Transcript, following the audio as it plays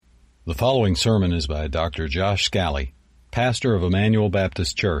The following sermon is by Dr. Josh Scally, pastor of Emmanuel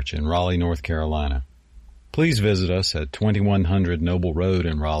Baptist Church in Raleigh, North Carolina. Please visit us at 2100 Noble Road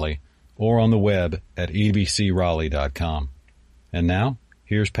in Raleigh or on the web at ebcraleigh.com. And now,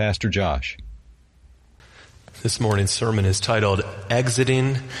 here's Pastor Josh. This morning's sermon is titled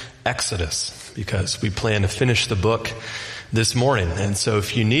Exiting Exodus, because we plan to finish the book this morning. And so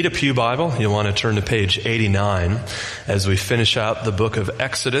if you need a pew Bible, you'll want to turn to page 89 as we finish out the book of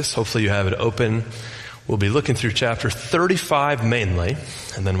Exodus. Hopefully you have it open. We'll be looking through chapter 35 mainly,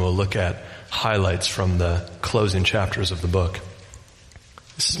 and then we'll look at highlights from the closing chapters of the book.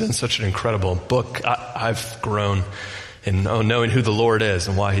 This has been such an incredible book. I've grown in knowing who the Lord is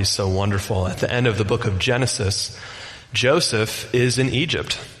and why He's so wonderful. At the end of the book of Genesis, Joseph is in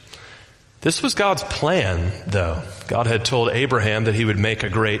Egypt. This was God's plan, though. God had told Abraham that He would make a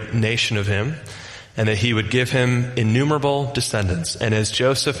great nation of him and that He would give him innumerable descendants. And as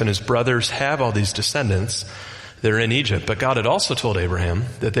Joseph and his brothers have all these descendants, they're in Egypt. But God had also told Abraham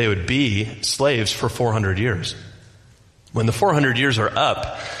that they would be slaves for 400 years. When the 400 years are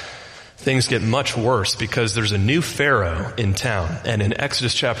up, things get much worse because there's a new Pharaoh in town. And in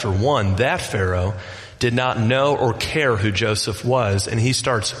Exodus chapter 1, that Pharaoh did not know or care who Joseph was, and he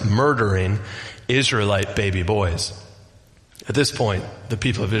starts murdering Israelite baby boys. At this point, the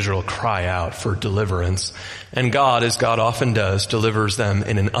people of Israel cry out for deliverance, and God, as God often does, delivers them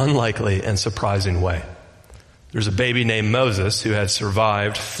in an unlikely and surprising way. There's a baby named Moses who had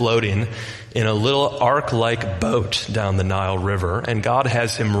survived floating in a little ark-like boat down the Nile River, and God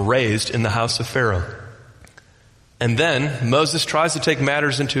has him raised in the house of Pharaoh. And then Moses tries to take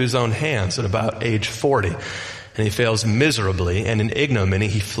matters into his own hands at about age 40, and he fails miserably, and in ignominy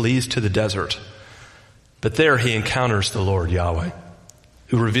he flees to the desert. But there he encounters the Lord Yahweh,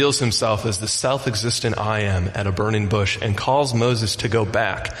 who reveals himself as the self-existent I Am at a burning bush and calls Moses to go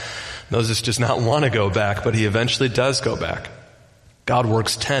back. Moses does not want to go back, but he eventually does go back. God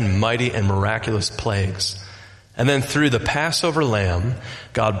works 10 mighty and miraculous plagues. And then through the Passover lamb,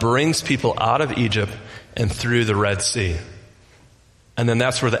 God brings people out of Egypt and through the Red Sea. And then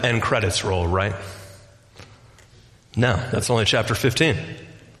that's where the end credits roll, right? No, that's only chapter 15.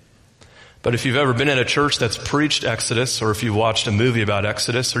 But if you've ever been in a church that's preached Exodus, or if you've watched a movie about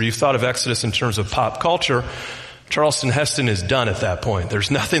Exodus, or you've thought of Exodus in terms of pop culture, Charleston Heston is done at that point. There's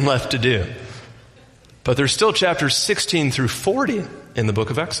nothing left to do. But there's still chapters 16 through 40 in the book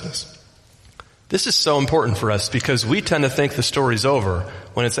of Exodus. This is so important for us because we tend to think the story's over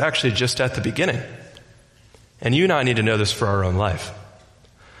when it's actually just at the beginning. And you and I need to know this for our own life.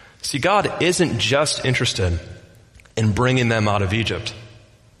 See, God isn't just interested in bringing them out of Egypt.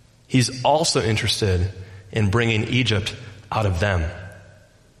 He's also interested in bringing Egypt out of them.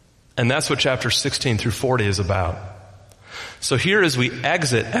 And that's what chapter 16 through 40 is about. So here as we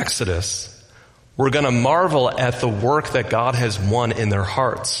exit Exodus, we're going to marvel at the work that God has won in their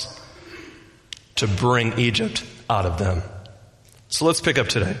hearts to bring Egypt out of them. So let's pick up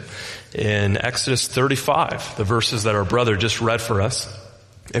today in Exodus 35, the verses that our brother just read for us.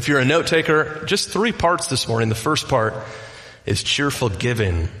 If you're a note taker, just 3 parts this morning. The first part is cheerful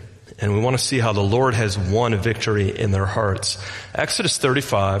giving, and we want to see how the Lord has won a victory in their hearts. Exodus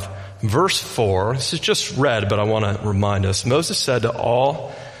 35, verse 4, this is just read, but I want to remind us. Moses said to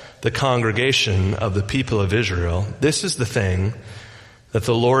all the congregation of the people of Israel, "This is the thing that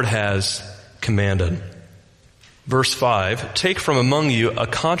the Lord has commanded." Verse 5, "Take from among you a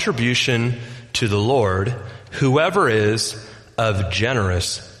contribution to the Lord, whoever is of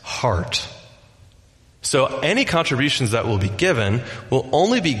generous heart." So any contributions that will be given will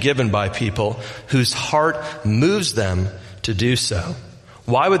only be given by people whose heart moves them to do so.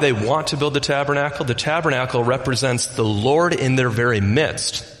 Why would they want to build the tabernacle? The tabernacle represents the Lord in their very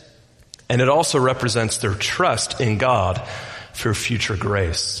midst, and it also represents their trust in God for future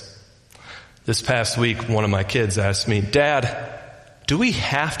grace. This past week, one of my kids asked me, "Dad, do we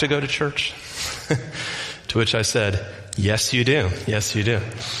have to go to church?" To which I said, "Yes, you do. Yes, you do."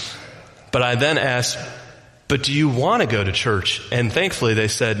 But I then asked, "But do you want to go to church?" And thankfully they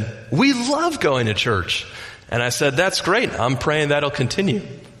said, "We love going to church." And I said, "That's great. I'm praying that'll continue.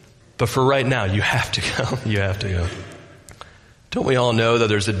 But for right now, you have to go. You have to go." Don't we all know that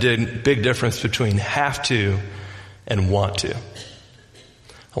there's a big difference between have to and want to?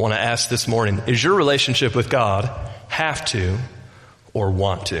 I want to ask this morning, is your relationship with God have to or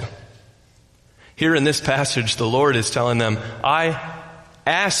want to? Here in this passage, the Lord is telling them, I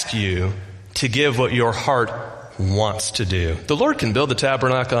ask you to give what your heart wants to do. The Lord can build the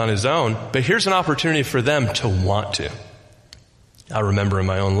tabernacle on His own, but here's an opportunity for them to want to. I remember in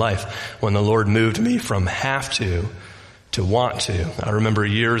my own life when the Lord moved me from have to to want to. I remember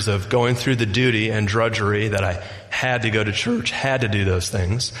years of going through the duty and drudgery that I had to go to church, had to do those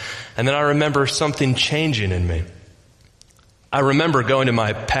things. And then I remember something changing in me. I remember going to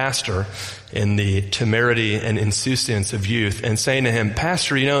my pastor in the temerity and insouciance of youth and saying to him,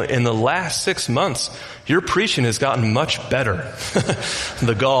 Pastor, in the last 6 months, your preaching has gotten much better.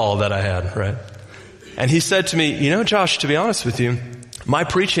 The gall that I had, right? And he said to me, Josh, to be honest with you, my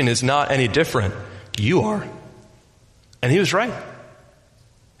preaching is not any different. You are. And he was right.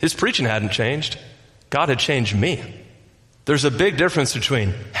 His preaching hadn't changed. God had changed me. There's a big difference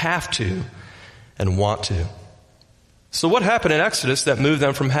between have to and want to. So what happened in Exodus that moved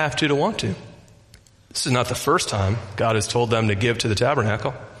them from have to want to? This is not the first time God has told them to give to the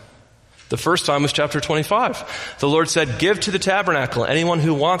tabernacle. The first time was chapter 25. The Lord said, give to the tabernacle anyone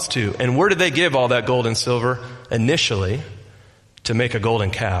who wants to. And where did they give all that gold and silver? Initially, to make a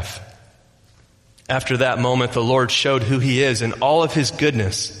golden calf. After that moment, the Lord showed who he is in all of his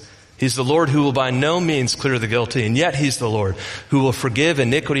goodness. He's the Lord who will by no means clear the guilty, and yet he's the Lord who will forgive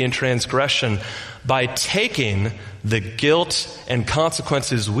iniquity and transgression by taking the guilt and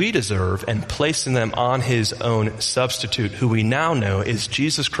consequences we deserve and placing them on his own substitute, who we now know is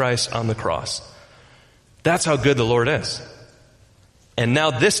Jesus Christ on the cross. That's how good the Lord is. And now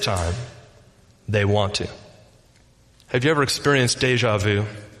this time, they want to. Have you ever experienced deja vu?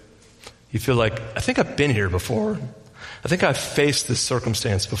 You feel like, I think I've been here before. I think I've faced this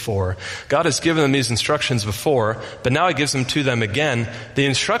circumstance before. God has given them these instructions before, but now he gives them to them again. The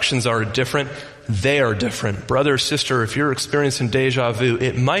instructions are different. They are different. Brother or sister, if you're experiencing deja vu,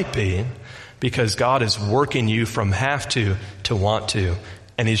 it might be because God is working you from have to want to,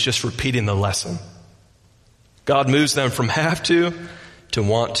 and he's just repeating the lesson. God moves them from have to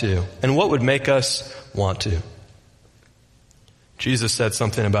want to. And what would make us want to? Jesus said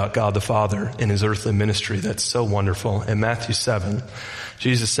something about God the Father in his earthly ministry that's so wonderful. In Matthew 7,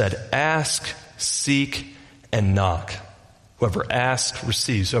 Jesus said, ask, seek, and knock. Whoever asks,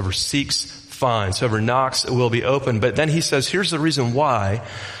 receives. Whoever seeks, finds. Whoever knocks, it will be opened. But then he says, here's the reason why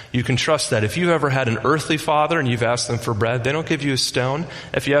you can trust that. If you've ever had an earthly father and you've asked them for bread, they don't give you a stone.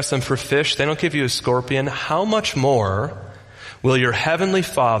 If you ask them for fish, they don't give you a scorpion. How much more will your heavenly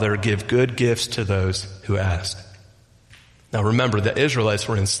Father give good gifts to those who ask? Now remember, the Israelites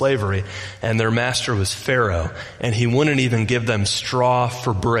were in slavery and their master was Pharaoh, and he wouldn't even give them straw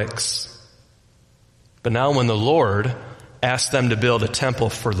for bricks. But now when the Lord asked them to build a temple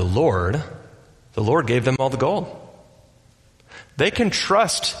for the Lord gave them all the gold. They can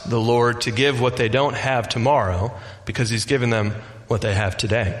trust the Lord to give what they don't have tomorrow because he's given them what they have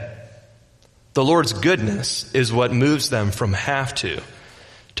today. The Lord's goodness is what moves them from have to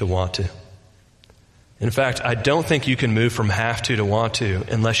want to. In fact, I don't think you can move from have to want to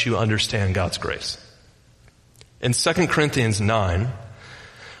unless you understand God's grace. In 2 Corinthians 9,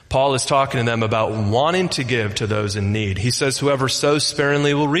 Paul is talking to them about wanting to give to those in need. He says, whoever sows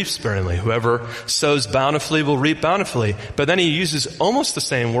sparingly will reap sparingly. Whoever sows bountifully will reap bountifully. But then he uses almost the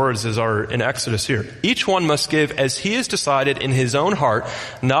same words as are in Exodus here. Each one must give as he has decided in his own heart,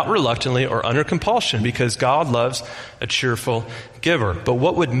 not reluctantly or under compulsion, because God loves a cheerful giver. But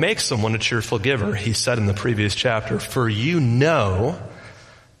what would make someone a cheerful giver? He said in the previous chapter, for you know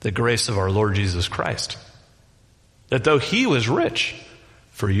the grace of our Lord Jesus Christ, that though he was rich,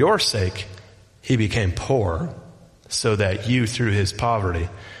 for your sake, he became poor so that you through his poverty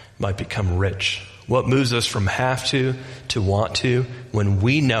might become rich. What moves us from have to want to when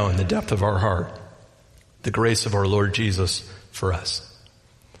we know in the depth of our heart the grace of our Lord Jesus for us.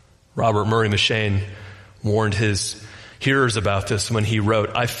 Robert Murray M'Cheyne warned his hearers about this when he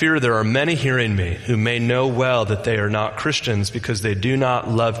wrote, I fear there are many hearing me who may know well that they are not Christians because they do not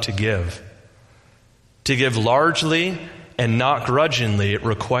love to give. To give largely and not grudgingly, it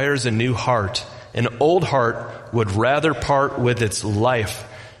requires a new heart. An old heart would rather part with its life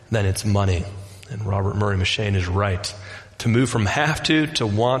than its money. And Robert Murray M'Cheyne is right. To move from have to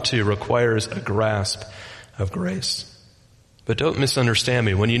want to requires a grasp of grace. But don't misunderstand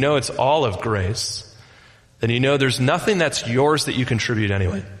me. When you know it's all of grace, then you know there's nothing that's yours that you contribute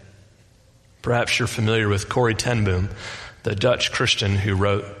anyway. Perhaps you're familiar with Corrie ten Boom, the Dutch Christian who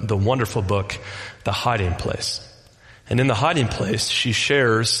wrote the wonderful book, The Hiding Place. And in The Hiding Place, she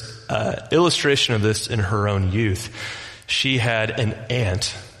shares illustration of this in her own youth. She had an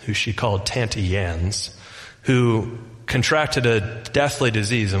aunt who she called Tante Jans, who contracted a deathly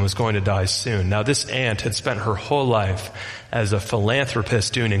disease and was going to die soon. Now, this aunt had spent her whole life as a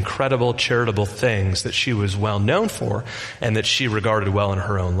philanthropist doing incredible charitable things that she was well known for and that she regarded well in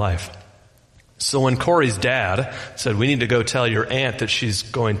her own life. So when Corey's dad said, we need to go tell your aunt that she's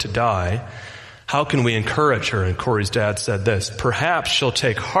going to die, How can we encourage her? And Corey's dad said this, perhaps she'll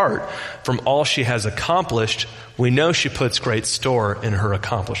take heart from all she has accomplished. We know she puts great store in her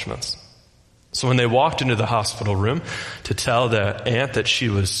accomplishments. So when they walked into the hospital room to tell the aunt that she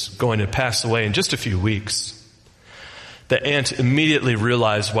was going to pass away in just a few weeks, the aunt immediately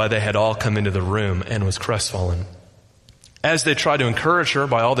realized why they had all come into the room and was crestfallen. As they tried to encourage her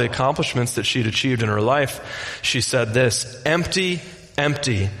by all the accomplishments that she'd achieved in her life, she said this, empty,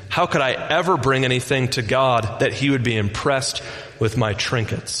 empty. How could I ever bring anything to God that he would be impressed with my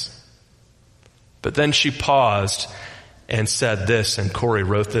trinkets? But then she paused and said this, and Corey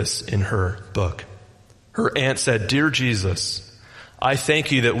wrote this in her book. Her aunt said, Dear Jesus, I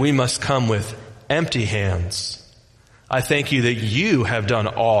thank you that we must come with empty hands. I thank you that you have done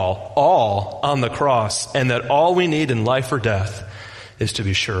all on the cross, and that all we need in life or death is to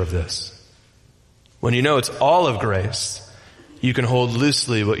be sure of this. When you know it's all of grace, you can hold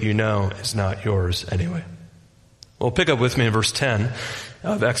loosely what you know is not yours anyway. Well, pick up with me in verse 10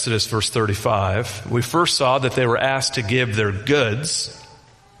 of Exodus, verse 35. We first saw that they were asked to give their goods.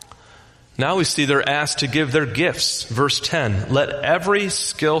 Now we see they're asked to give their gifts. Verse 10, let every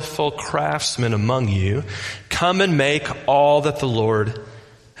skillful craftsman among you come and make all that the Lord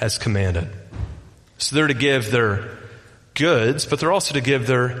has commanded. So they're to give their goods, but they're also to give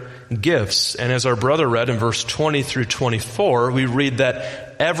their gifts. And as our brother read in verse 20 through 24, we read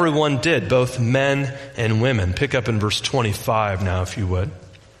that everyone did, both men and women. Pick up in verse 25 now, if you would.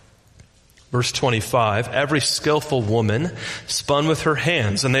 Verse 25, every skillful woman spun with her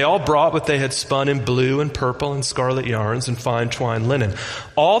hands, and they all brought what they had spun in blue and purple and scarlet yarns and fine twined linen.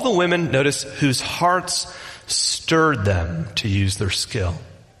 All the women, notice, whose hearts stirred them to use their skill.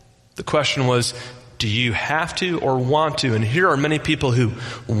 The question was, do you have to or want to? And here are many people who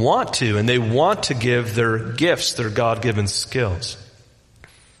want to, and they want to give their gifts, their God-given skills.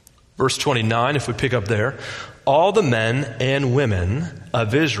 Verse 29, if we pick up there, all the men and women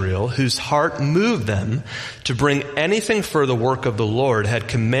of Israel whose heart moved them to bring anything for the work of the Lord had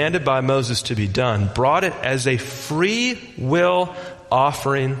commanded by Moses to be done, brought it as a free will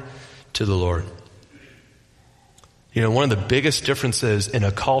offering to the Lord. You know, one of the biggest differences in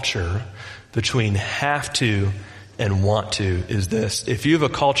a culture between have to and want to is this. If you have a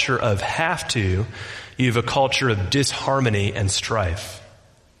culture of have to, you have a culture of disharmony and strife.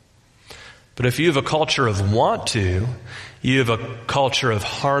 But if you have a culture of want to, you have a culture of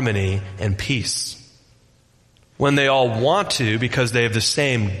harmony and peace. When they all want to because they have the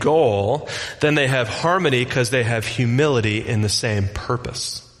same goal, then they have harmony because they have humility in the same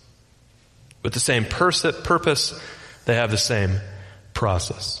purpose. With the same purpose, they have the same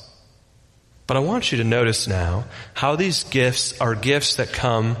process. But I want you to notice now how these gifts are gifts that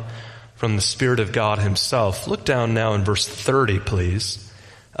come from the Spirit of God himself. Look down now in verse 30, please,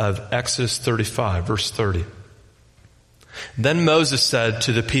 of Exodus 35, verse 30. Then Moses said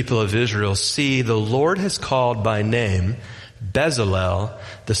to the people of Israel, see, the Lord has called by name Bezalel,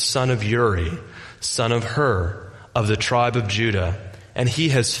 the son of Uri, son of Hur, of the tribe of Judah, and he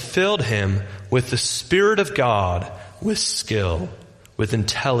has filled him with the Spirit of God, with skill, with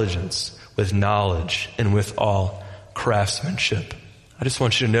intelligence, with knowledge, and with all craftsmanship. I just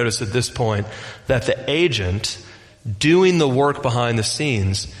want you to notice at this point that the agent doing the work behind the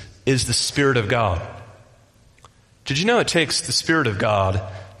scenes is the Spirit of God. Did you know it takes the Spirit of God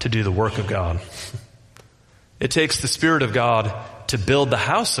to do the work of God? It takes the Spirit of God to build the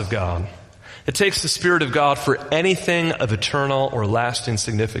house of God. It takes the Spirit of God for anything of eternal or lasting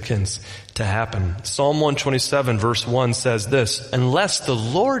significance to happen. Psalm 127 verse 1 says this, unless the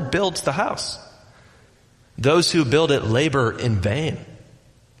Lord builds the house, those who build it labor in vain.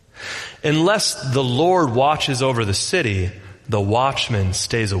 Unless the Lord watches over the city, the watchman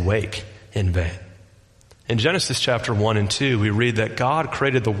stays awake in vain. In Genesis chapter 1 and 2, we read that God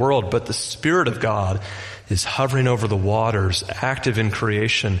created the world, but the Spirit of God is hovering over the waters, active in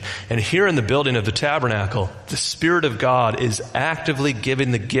creation. And here in the building of the tabernacle, the Spirit of God is actively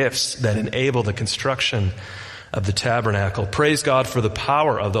giving the gifts that enable the construction of the tabernacle. Praise God for the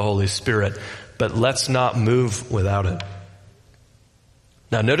power of the Holy Spirit, but let's not move without it.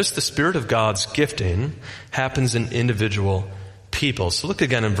 Now notice the Spirit of God's gifting happens in individual people. So look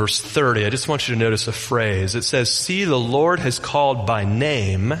again in verse 30. I just want you to notice a phrase. It says, see, the Lord has called by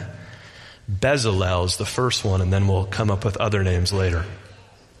name. Bezalel is the first one, and then we'll come up with other names later.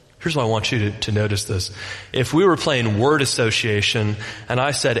 Here's why I want you to notice this. If we were playing word association and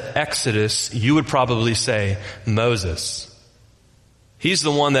I said Exodus, you would probably say Moses. He's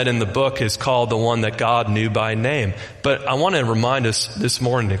the one that in the book is called the one that God knew by name. But I want to remind us this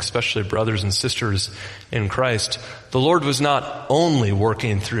morning, especially brothers and sisters in Christ, the Lord was not only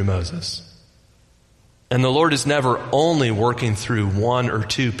working through Moses. And the Lord is never only working through one or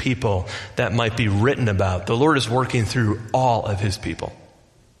two people that might be written about. The Lord is working through all of his people.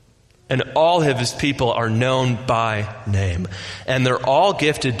 And all of his people are known by name. And they're all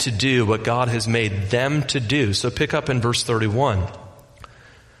gifted to do what God has made them to do. So pick up in verse 31.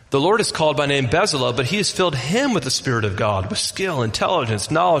 The Lord is called by name Bezalel, but he has filled him with the Spirit of God, with skill, intelligence,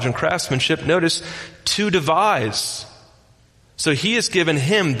 knowledge, and craftsmanship. Notice, to devise. So he has given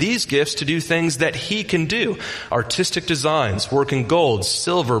him these gifts to do things that he can do. Artistic designs, work in gold,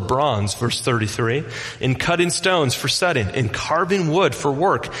 silver, bronze, verse 33. In cutting stones for setting, in carving wood for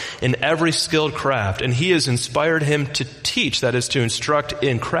work, in every skilled craft. And he has inspired him to teach, that is to instruct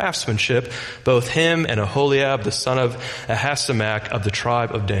in craftsmanship, both him and Aholiab, the son of Ahisamach of the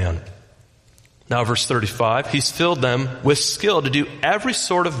tribe of Dan. Now verse 35, he's filled them with skill to do every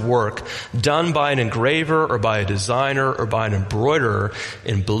sort of work done by an engraver or by a designer or by an embroiderer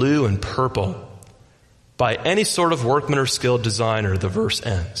in blue and purple. By any sort of workman or skilled designer, the verse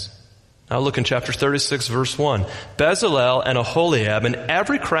ends. Now look in chapter 36, verse 1. Bezalel and Aholiab and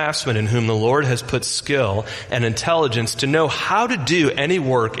every craftsman in whom the Lord has put skill and intelligence to know how to do any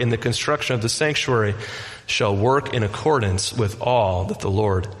work in the construction of the sanctuary shall work in accordance with all that the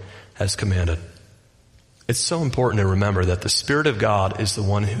Lord has commanded. It's so important to remember that the Spirit of God is the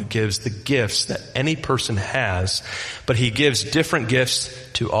one who gives the gifts that any person has, but he gives different gifts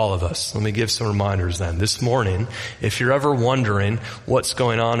to all of us. Let me give some reminders then. This morning, if you're ever wondering what's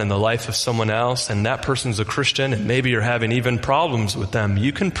going on in the life of someone else and that person's a Christian and maybe you're having even problems with them,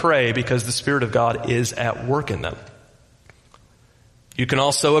 you can pray because the Spirit of God is at work in them. You can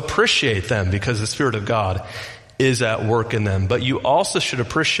also appreciate them because the Spirit of God is at work in them. But you also should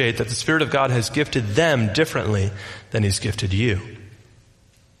appreciate that the Spirit of God has gifted them differently than he's gifted you.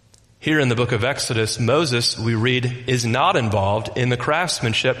 Here in the book of Exodus, Moses, we read, is not involved in the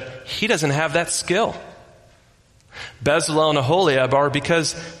craftsmanship. He doesn't have that skill. Bezalel and Aholiab are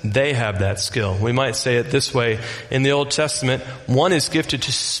because they have that skill. We might say it this way. In the Old Testament, one is gifted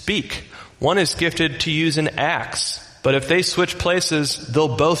to speak. One is gifted to use an axe. But if they switch places,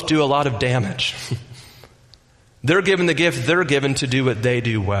 they'll both do a lot of damage. They're given the gift they're given to do what they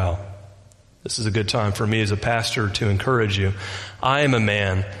do well. This is a good time for me as a pastor to encourage you. I am a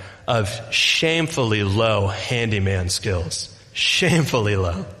man of shamefully low handyman skills. Shamefully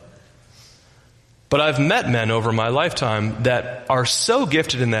low. But I've met men over my lifetime that are so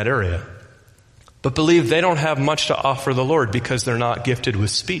gifted in that area, but believe they don't have much to offer the Lord because they're not gifted with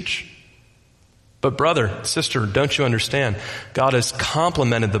speech. But brother, sister, don't you understand? God has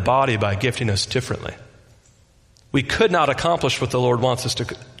complemented the body by gifting us differently. We could not accomplish what the Lord wants us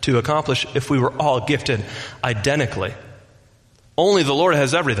to accomplish if we were all gifted identically. Only the Lord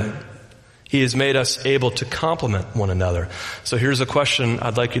has everything. He has made us able to complement one another. So here's a question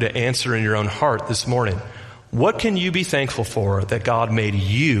I'd like you to answer in your own heart this morning. What can you be thankful for that God made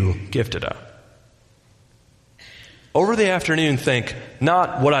you gifted at? Over the afternoon, think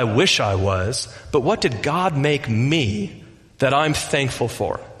not what I wish I was, but what did God make me that I'm thankful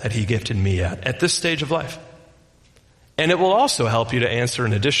for that he gifted me at this stage of life? And it will also help you to answer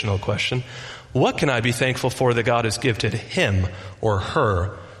an additional question. What can I be thankful for that God has gifted him or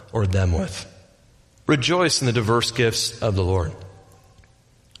her or them with? Rejoice in the diverse gifts of the Lord.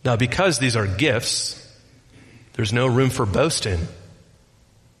 Now, because these are gifts, there's no room for boasting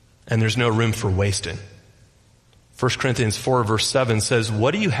and there's no room for wasting. 1 Corinthians 4 verse 7 says,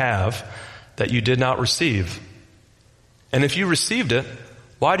 what do you have that you did not receive? And if you received it,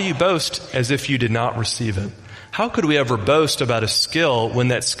 why do you boast as if you did not receive it? How could we ever boast about a skill when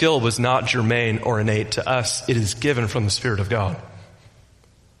that skill was not germane or innate to us? It is given from the Spirit of God.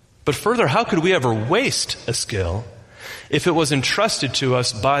 But further, how could we ever waste a skill if it was entrusted to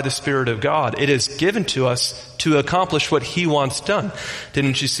us by the Spirit of God? It is given to us to accomplish what he wants done.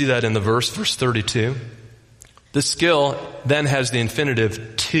 Didn't you see that in the verse 32? The skill then has the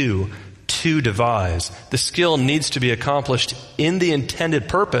infinitive to devise. The skill needs to be accomplished in the intended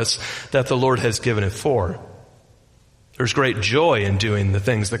purpose that the Lord has given it for. There's great joy in doing the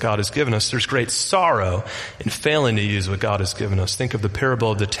things that God has given us. There's great sorrow in failing to use what God has given us. Think of the parable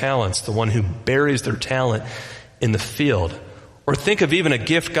of the talents, the one who buries their talent in the field. Or think of even a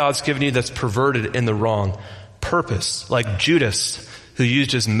gift God's given you that's perverted in the wrong purpose, like Judas, who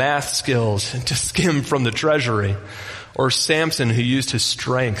used his math skills to skim from the treasury, or Samson, who used his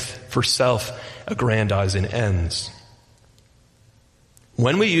strength for self-aggrandizing ends.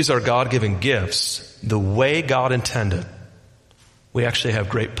 When we use our God-given gifts the way God intended, we actually have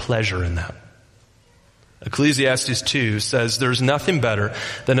great pleasure in that. Ecclesiastes 2 says, there's nothing better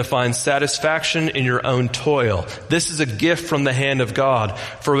than to find satisfaction in your own toil. This is a gift from the hand of God,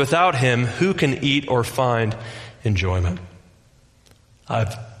 for without him, who can eat or find enjoyment?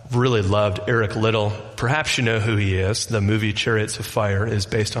 I've really loved Eric Liddell. Perhaps you know who he is. The movie Chariots of Fire is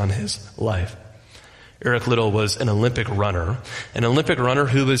based on his life. Eric Liddell was an Olympic runner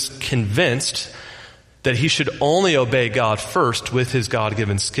who was convinced that he should only obey God first with his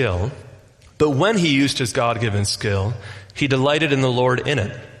God-given skill. But when he used his God-given skill, he delighted in the Lord in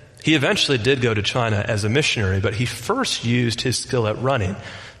it. He eventually did go to China as a missionary, but he first used his skill at running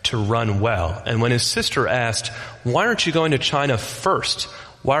to run well. And when his sister asked, why aren't you going to China first?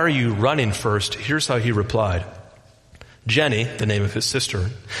 Why are you running first? Here's how he replied. Jenny, the name of his sister,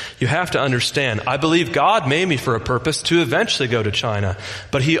 you have to understand, I believe God made me for a purpose to eventually go to China,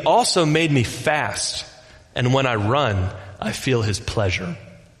 but he also made me fast. And when I run, I feel his pleasure.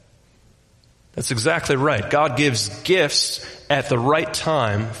 That's exactly right. God gives gifts at the right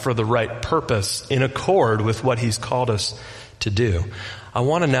time for the right purpose in accord with what he's called us to do. I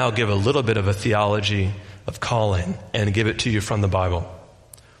want to now give a little bit of a theology of calling and give it to you from the Bible.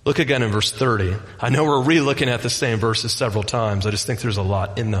 Look again in verse 30. I know we're re-looking at the same verses several times. I just think there's a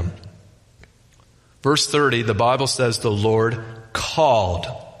lot in them. Verse 30, the Bible says the Lord called.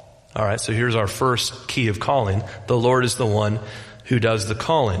 All right, so here's our first key of calling. The Lord is the one who does the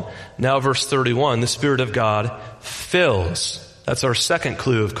calling. Now verse 31, the Spirit of God fills. That's our second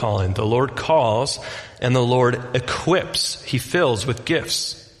clue of calling. The Lord calls and the Lord equips. He fills with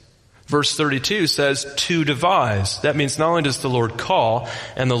gifts. Verse 32 says to devise. That means not only does the Lord call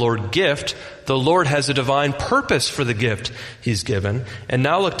and the Lord gift, the Lord has a divine purpose for the gift he's given. And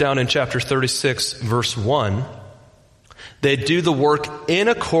now look down in chapter 36, verse 1. They do the work in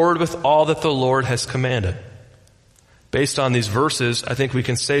accord with all that the Lord has commanded. Based on these verses, I think we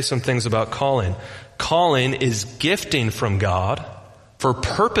can say some things about calling. Calling is gifting from God for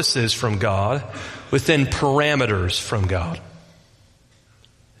purposes from God within parameters from God.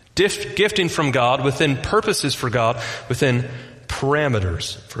 Gifting from God within purposes for God within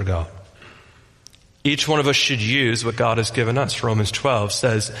parameters for God. Each one of us should use what God has given us. Romans 12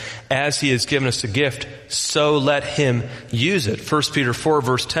 says, as he has given us a gift, so let him use it. 1 Peter 4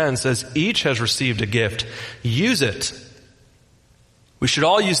 verse 10 says, each has received a gift. Use it. We should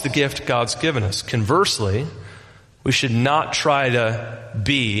all use the gift God's given us. Conversely, we should not try to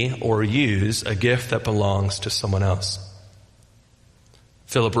be or use a gift that belongs to someone else.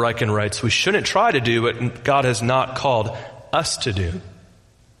 Philip Ryken writes, we shouldn't try to do what God has not called us to do.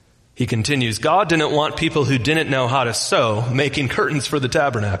 He continues, God didn't want people who didn't know how to sew making curtains for the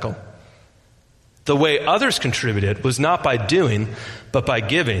tabernacle. The way others contributed was not by doing, but by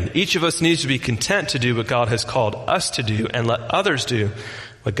giving. Each of us needs to be content to do what God has called us to do and let others do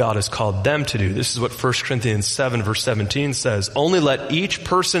what God has called them to do. This is what 1 Corinthians 7 verse 17 says. Only let each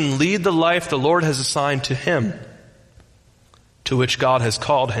person lead the life the Lord has assigned to him, to which God has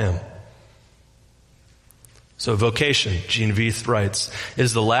called him. So vocation, Gene Veith writes,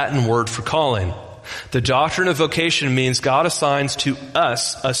 is the Latin word for calling. The doctrine of vocation means God assigns to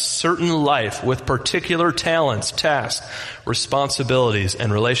us a certain life with particular talents, tasks, responsibilities,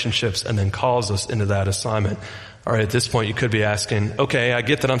 and relationships, and then calls us into that assignment. All right, at this point you could be asking, okay, I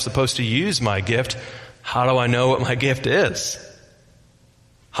get that I'm supposed to use my gift. How do I know what my gift is?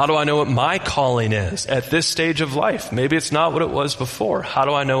 How do I know what my calling is at this stage of life? Maybe it's not what it was before. How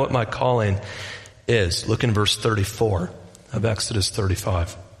do I know what my calling is? Look in verse 34 of Exodus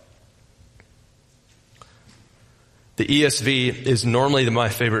 35. The ESV is normally my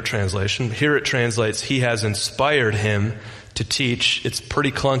favorite translation. Here it translates, he has inspired him to teach. It's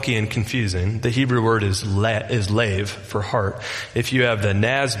pretty clunky and confusing. The Hebrew word is lave for heart. If you have the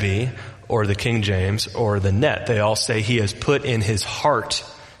NASB or the King James or the Net, they all say he has put in his heart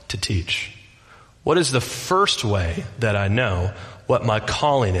to teach. What is the first way that I know what my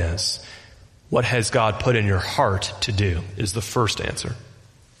calling is? What has God put in your heart to do is the first answer.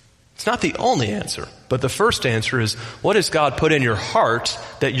 It's not the only answer, but the first answer is, what has God put in your heart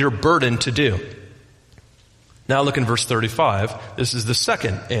that you're burdened to do? Now look in verse 35. This is the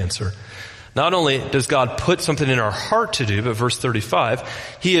second answer. Not only does God put something in our heart to do, but verse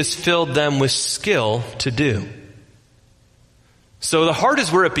 35, he has filled them with skill to do. So the heart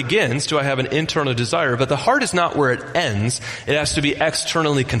is where it begins. Do I have an internal desire? But the heart is not where it ends. It has to be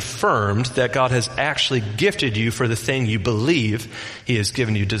externally confirmed that God has actually gifted you for the thing you believe he has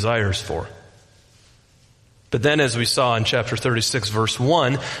given you desires for. But then, as we saw in chapter 36, verse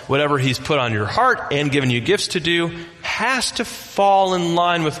 1, whatever he's put on your heart and given you gifts to do has to fall in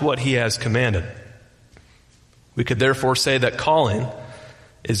line with what he has commanded. We could therefore say that calling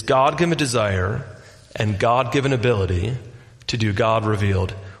is God-given desire and God-given ability to do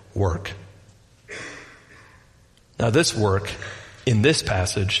God-revealed work. Now, this work in this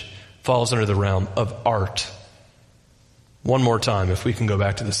passage falls under the realm of art. One more time, if we can go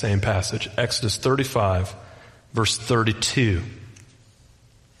back to the same passage, Exodus 35, verse 32.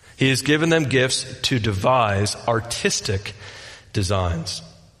 He has given them gifts to devise artistic designs.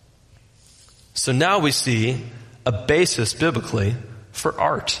 So now we see a basis biblically for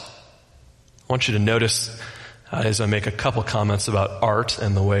art. I want you to notice, as I make a couple comments about art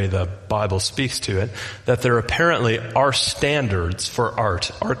and the way the Bible speaks to it, that there apparently are standards for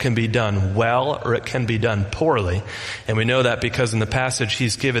art. Art can be done well or it can be done poorly. And we know that because in the passage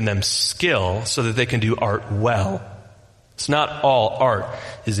he's given them skill so that they can do art well. It's not all art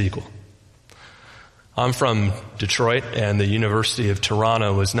is equal. I'm from Detroit, and the University of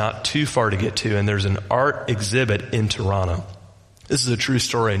Toronto was not too far to get to, and there's an art exhibit in Toronto. This is a true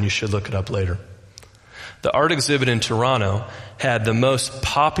story, and you should look it up later. The art exhibit in Toronto had the most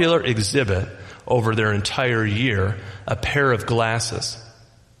popular exhibit over their entire year, a pair of glasses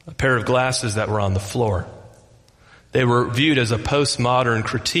that were on the floor. They were viewed as a postmodern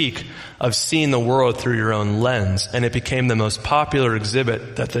critique of seeing the world through your own lens, and it became the most popular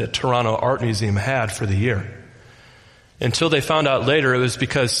exhibit that the Toronto Art Museum had for the year. Until they found out later it was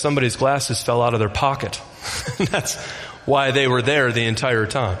because somebody's glasses fell out of their pocket. That's why they were there the entire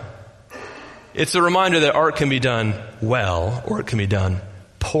time. It's a reminder that art can be done well or it can be done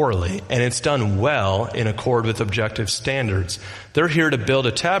poorly, and it's done well in accord with objective standards. They're here to build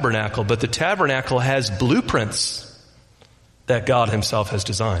a tabernacle, but the tabernacle has blueprints that God himself has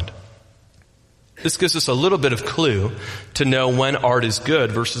designed. This gives us a little bit of clue to know when art is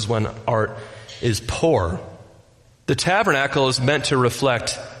good versus when art is poor. The tabernacle is meant to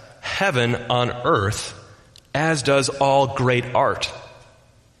reflect heaven on earth, as does all great art.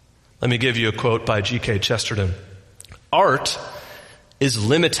 Let me give you a quote by G.K. Chesterton. Art is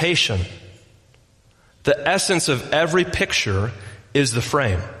limitation. The essence of every picture is the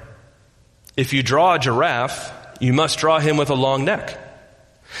frame. If you draw a giraffe, you must draw him with a long neck.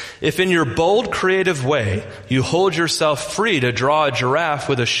 If in your bold, creative way you hold yourself free to draw a giraffe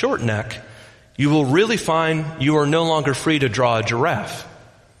with a short neck, you will really find you are no longer free to draw a giraffe.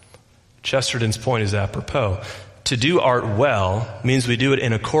 Chesterton's point is apropos. To do art well means we do it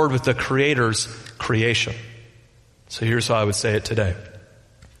in accord with the Creator's creation. So here's how I would say it today.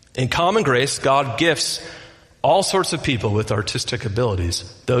 In common grace, God gifts all sorts of people with artistic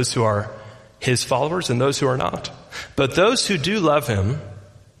abilities, those who are his followers and those who are not. But those who do love him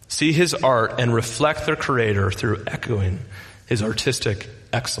see his art and reflect their Creator through echoing his artistic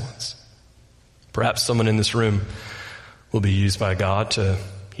excellence. Perhaps someone in this room will be used by God to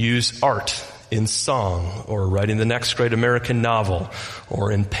use art in song or writing the next great American novel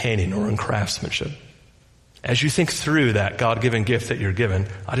or in painting or in craftsmanship. As you think through that God-given gift that you're given,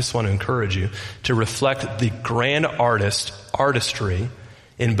 I just want to encourage you to reflect the grand artistry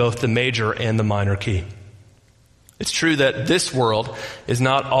in both the major and the minor key. It's true that this world is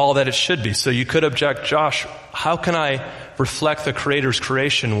not all that it should be. So you could object, Josh, how can I reflect the Creator's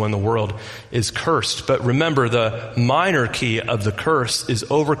creation when the world is cursed? But remember, the minor key of the curse is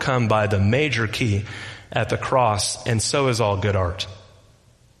overcome by the major key at the cross, and so is all good art.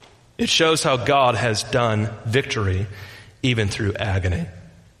 It shows how God has done victory even through agony.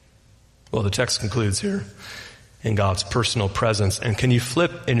 Well, the text concludes here in God's personal presence. And can you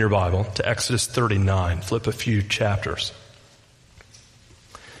flip in your Bible to Exodus 39? Flip a few chapters.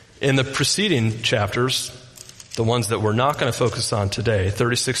 In the preceding chapters, the ones that we're not going to focus on today,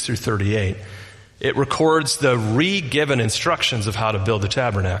 36 through 38, it records the re-given instructions of how to build the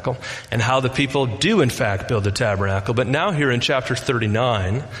tabernacle and how the people do in fact build the tabernacle. But now here in chapter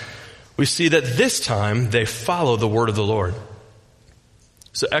 39, we see that this time they follow the word of the Lord.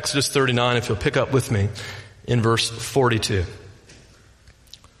 So Exodus 39, if you'll pick up with me, in verse 42.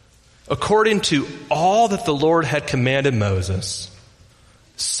 According to all that the Lord had commanded Moses,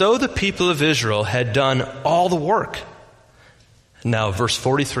 so the people of Israel had done all the work. Now, verse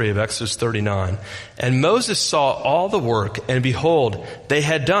 43 of Exodus 39. And Moses saw all the work, and behold, they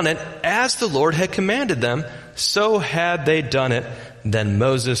had done it as the Lord had commanded them. So had they done it. Then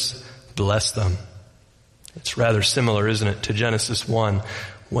Moses blessed them. It's rather similar, isn't it, to Genesis 1,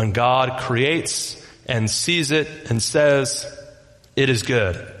 when God creates and sees it and says, it is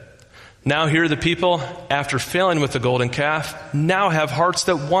good. Now here the people, after failing with the golden calf, now have hearts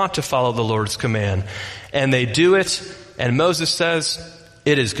that want to follow the Lord's command. And they do it, and Moses says,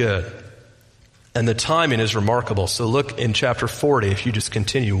 it is good. And the timing is remarkable. So look in chapter 40, if you just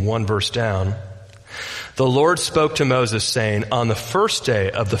continue one verse down. the Lord spoke to Moses, saying, on the first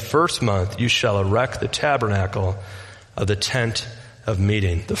day of the first month you shall erect the tabernacle of the tent of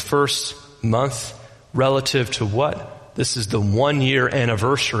meeting. The first month relative to what? This is the 1 year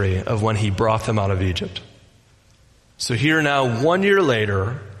anniversary of when he brought them out of Egypt. So here now, 1 year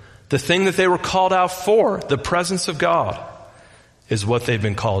later, the thing that they were called out for, the presence of God, is what they've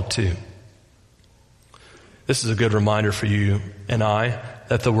been called to. This is a good reminder for you and I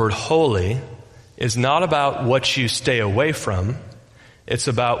that the word holy is not about what you stay away from, it's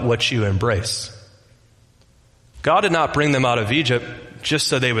about what you embrace. God did not bring them out of Egypt just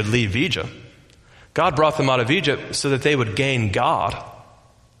so they would leave Egypt. God brought them out of Egypt so that they would gain God.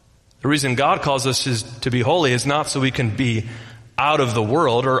 The reason God calls us to be holy is not so we can be out of the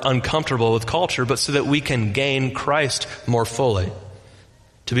world or uncomfortable with culture, but so that we can gain Christ more fully.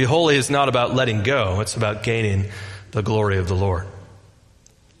 To be holy is not about letting go, it's about gaining the glory of the Lord.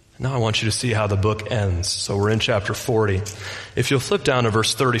 Now I want you to see how the book ends. So we're in chapter 40. If you'll flip down to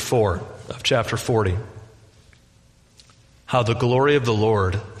verse 34 of chapter 40, how the glory of the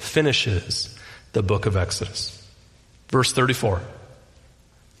Lord finishes the book of Exodus. Verse 34.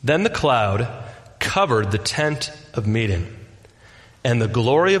 Then the cloud covered the tent of meeting, and the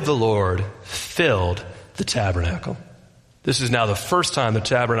glory of the Lord filled the tabernacle. This is now the first time the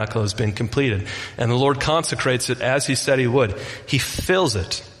tabernacle has been completed, and the Lord consecrates it as he said he would. He fills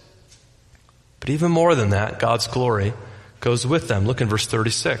it. But even more than that, God's glory goes with them. Look in verse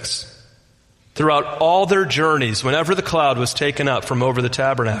 36. Throughout all their journeys, whenever the cloud was taken up from over the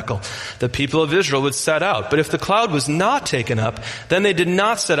tabernacle, the people of Israel would set out. But if the cloud was not taken up, then they did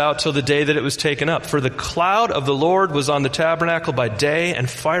not set out till the day that it was taken up. For the cloud of the Lord was on the tabernacle by day, and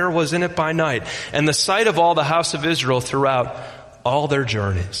fire was in it by night, and the sight of all the house of Israel throughout all their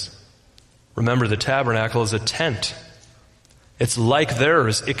journeys. Remember, the tabernacle is a tent. It's like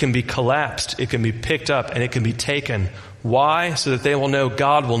theirs. It can be collapsed, it can be picked up, and it can be taken. Why? So that they will know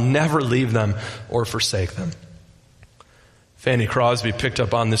God will never leave them or forsake them. Fanny Crosby picked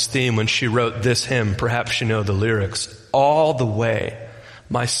up on this theme when she wrote this hymn. Perhaps you know the lyrics. All the way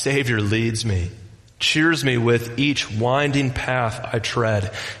my Savior leads me, cheers me with each winding path I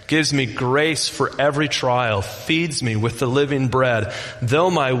tread, gives me grace for every trial, feeds me with the living bread.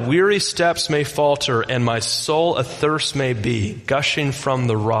 Though my weary steps may falter and my soul athirst may be, gushing from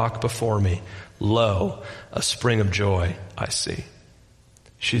the rock before me, lo, a spring of joy I see.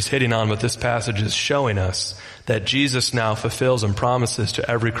 She's hitting on what this passage is showing us, that Jesus now fulfills and promises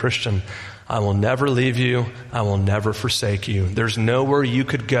to every Christian, I will never leave you, I will never forsake you. There's nowhere you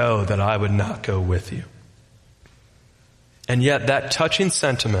could go that I would not go with you. And yet that touching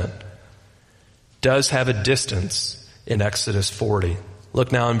sentiment does have a distance in Exodus 40.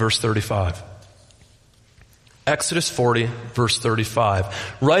 Look now in verse 35. Exodus 40, verse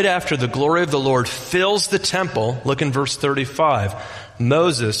 35. Right after the glory of the Lord fills the temple, look in verse 35,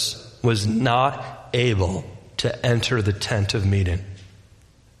 Moses was not able to enter the tent of meeting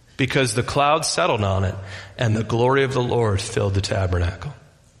because the cloud settled on it and the glory of the Lord filled the tabernacle.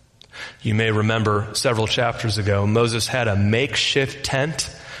 You may remember several chapters ago, Moses had a makeshift tent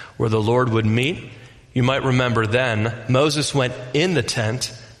where the Lord would meet. You might remember then, Moses went in the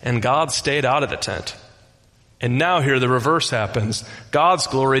tent and God stayed out of the tent. And now here the reverse happens. God's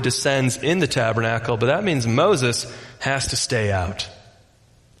glory descends in the tabernacle, but that means Moses has to stay out.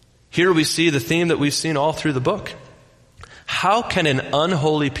 Here we see the theme that we've seen all through the book. How can an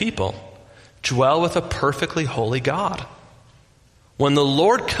unholy people dwell with a perfectly holy God? When the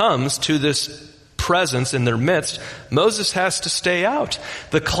Lord comes to this presence in their midst, Moses has to stay out.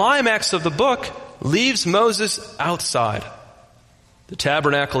 The climax of the book leaves Moses outside. The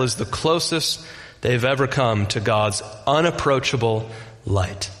tabernacle is the closest they've ever come to God's unapproachable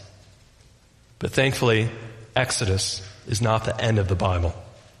light. But thankfully, Exodus is not the end of the Bible.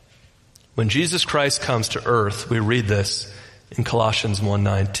 When Jesus Christ comes to earth, we read this in Colossians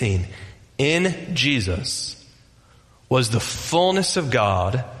 1:19. In Jesus was the fullness of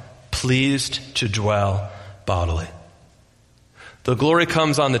God pleased to dwell bodily. The glory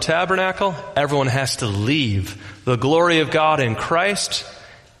comes on the tabernacle. Everyone has to leave. The glory of God in Christ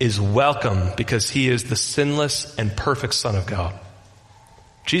is welcome because he is the sinless and perfect Son of God.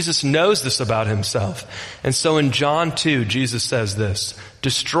 Jesus knows this about himself. And so in John 2, Jesus says this,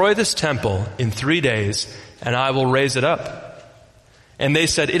 destroy this temple in 3 days and I will raise it up. And they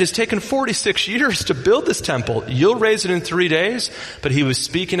said, it has taken 46 years to build this temple. You'll raise it in 3 days? But he was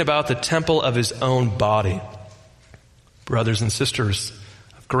speaking about the temple of his own body. Brothers and sisters,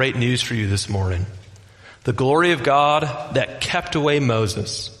 I have great news for you this morning. The glory of God that kept away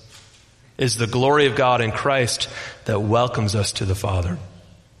Moses is the glory of God in Christ that welcomes us to the Father.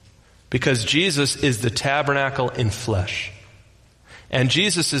 Because Jesus is the tabernacle in flesh. And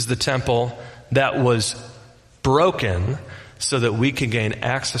Jesus is the temple that was broken so that we could gain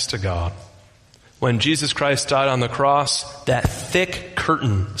access to God. When Jesus Christ died on the cross, that thick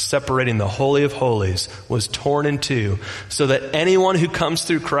curtain separating the Holy of Holies was torn in two so that anyone who comes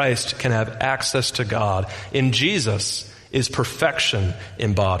through Christ can have access to God. In Jesus is perfection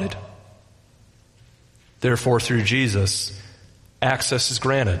embodied. Therefore, through Jesus, access is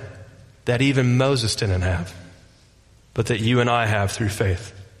granted that even Moses didn't have, but that you and I have through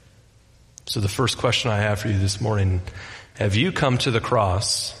faith. So the first question I have for you this morning, have you come to the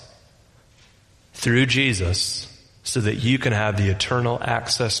cross through Jesus so that you can have the eternal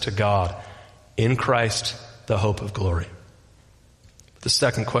access to God in Christ, the hope of glory? The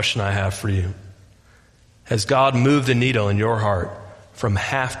second question I have for you, has God moved the needle in your heart from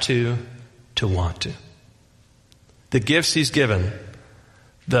have to want to? The gifts he's given,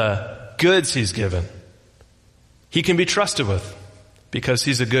 the goods he's given, he can be trusted with because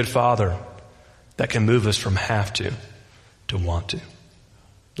he's a good father that can move us from have to want to.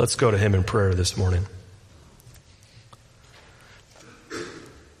 Let's go to him in prayer this morning.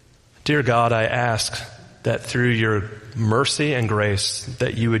 Dear God, I ask that through your mercy and grace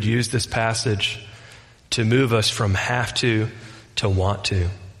that you would use this passage to move us from have to want to.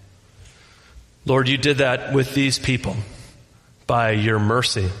 Lord, you did that with these people by your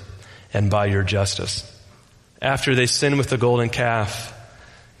mercy and by your justice. After they sinned with the golden calf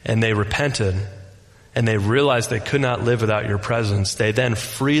and they repented and they realized they could not live without your presence, they then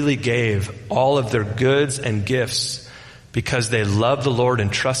freely gave all of their goods and gifts because they loved the Lord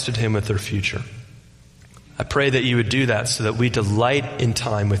and trusted him with their future. I pray that you would do that so that we delight in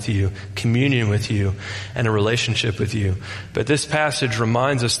time with you, communion with you, and a relationship with you. But this passage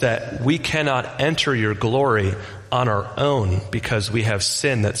reminds us that we cannot enter your glory on our own because we have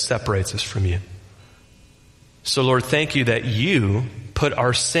sin that separates us from you. So Lord, thank you that you put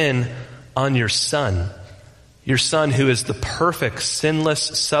our sin on your Son who is the perfect,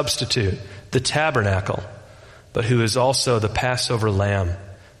 sinless substitute, the tabernacle, but who is also the Passover lamb,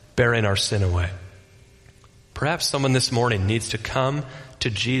 bearing our sin away. Perhaps someone this morning needs to come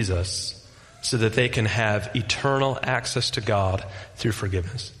to Jesus so that they can have eternal access to God through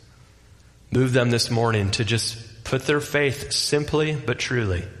forgiveness. Move them this morning to just put their faith simply but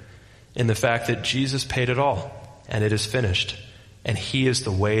truly in the fact that Jesus paid it all and it is finished, and he is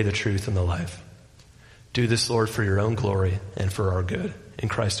the way, the truth, and the life. Do this, Lord, for your own glory and for our good. In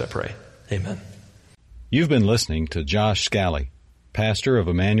Christ I pray. Amen. You've been listening to Josh Scally, pastor of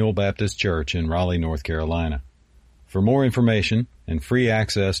Emmanuel Baptist Church in Raleigh, North Carolina. For more information and free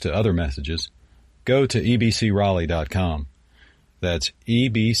access to other messages, go to ebcraleigh.com. That's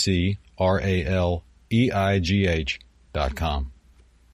ebcraleigh.com.